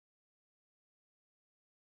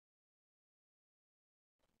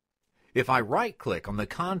If I right-click on the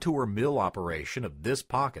contour mill operation of this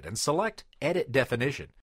pocket and select Edit Definition,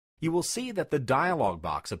 you will see that the dialog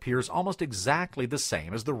box appears almost exactly the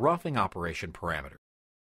same as the roughing operation parameter.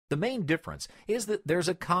 The main difference is that there's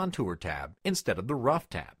a contour tab instead of the rough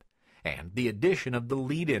tab, and the addition of the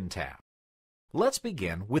lead-in tab. Let's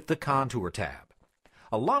begin with the contour tab.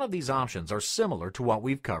 A lot of these options are similar to what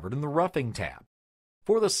we've covered in the roughing tab.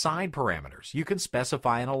 For the side parameters, you can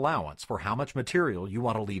specify an allowance for how much material you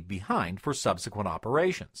want to leave behind for subsequent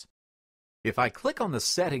operations. If I click on the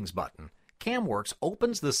Settings button, CAMWorks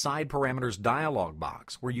opens the Side Parameters dialog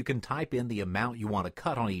box where you can type in the amount you want to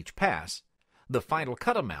cut on each pass, the final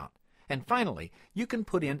cut amount, and finally, you can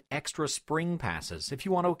put in extra spring passes if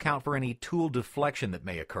you want to account for any tool deflection that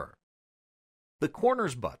may occur. The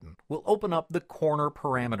Corners button will open up the Corner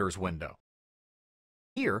Parameters window.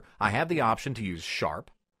 Here, I have the option to use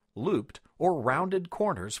sharp, looped, or rounded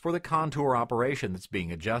corners for the contour operation that's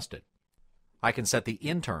being adjusted. I can set the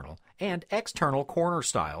internal and external corner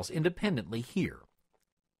styles independently here.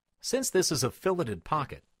 Since this is a filleted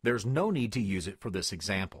pocket, there's no need to use it for this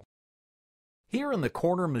example. Here in the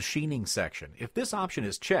corner machining section, if this option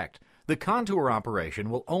is checked, the contour operation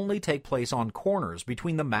will only take place on corners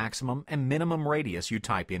between the maximum and minimum radius you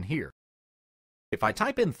type in here. If I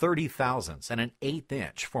type in 30 thousandths and an 1/8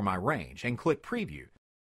 inch for my range and click Preview,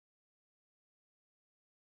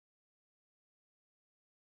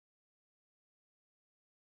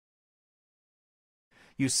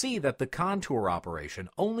 you see that the contour operation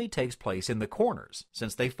only takes place in the corners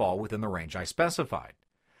since they fall within the range I specified.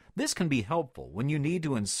 This can be helpful when you need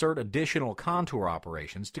to insert additional contour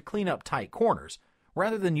operations to clean up tight corners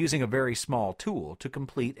rather than using a very small tool to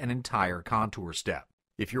complete an entire contour step.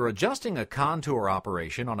 If you're adjusting a contour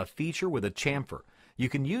operation on a feature with a chamfer, you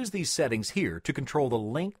can use these settings here to control the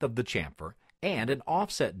length of the chamfer and an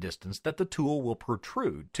offset distance that the tool will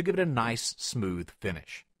protrude to give it a nice, smooth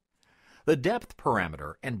finish. The depth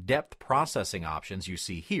parameter and depth processing options you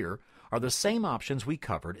see here are the same options we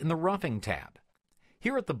covered in the roughing tab.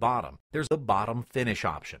 Here at the bottom, there's the bottom finish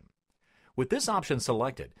option. With this option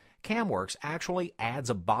selected, CAMWorks actually adds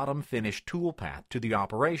a bottom finish toolpath to the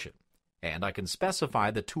operation, and I can specify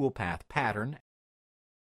the toolpath pattern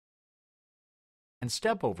and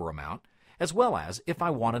step over amount, as well as if I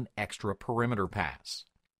want an extra perimeter pass.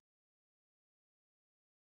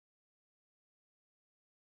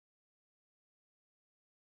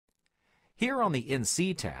 Here on the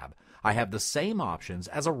NC tab, I have the same options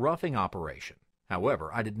as a roughing operation.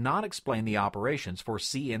 However, I did not explain the operations for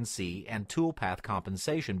CNC and toolpath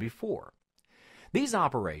compensation before. These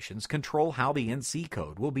operations control how the NC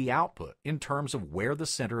code will be output in terms of where the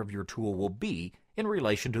center of your tool will be in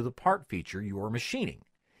relation to the part feature you are machining.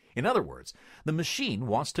 In other words, the machine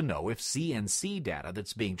wants to know if CNC data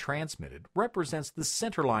that's being transmitted represents the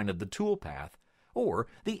center line of the toolpath or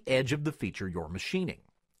the edge of the feature you're machining.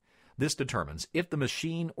 This determines if the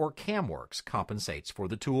machine or CAMWorks compensates for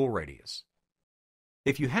the tool radius.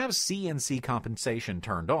 If you have CNC compensation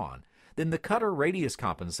turned on, then the cutter radius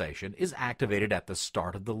compensation is activated at the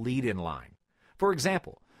start of the lead-in line. For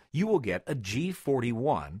example, you will get a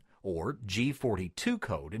G41 or G42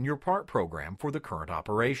 code in your part program for the current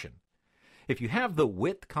operation. If you have the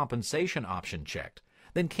width compensation option checked,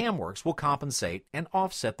 then CAMWorks will compensate and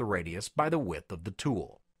offset the radius by the width of the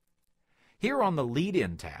tool. Here on the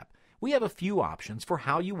lead-in tab, we have a few options for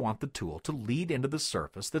how you want the tool to lead into the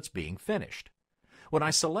surface that's being finished. When I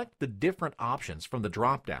select the different options from the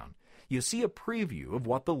drop-down, you see a preview of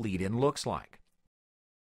what the lead-in looks like.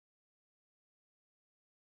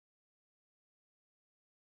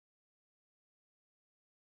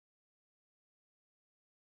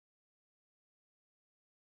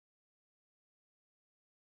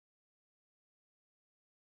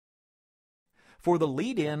 For the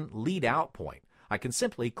lead-in, lead-out point, I can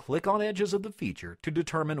simply click on edges of the feature to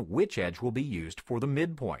determine which edge will be used for the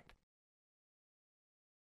midpoint.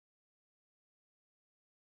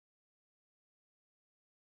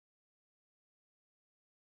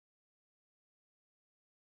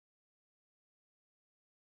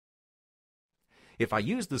 If I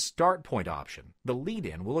use the Start Point option, the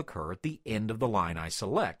lead-in will occur at the end of the line I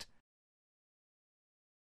select,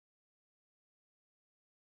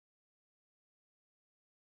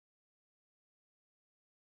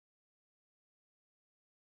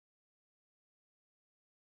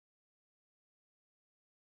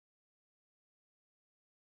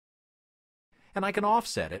 and I can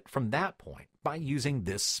offset it from that point by using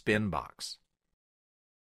this spin box.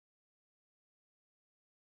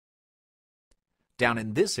 Down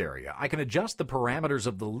in this area, I can adjust the parameters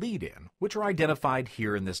of the lead-in, which are identified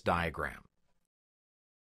here in this diagram.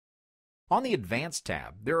 On the Advanced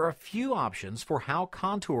tab, there are a few options for how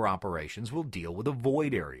contour operations will deal with the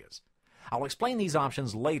void areas. I'll explain these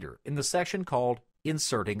options later in the section called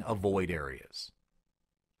Inserting a Void Areas.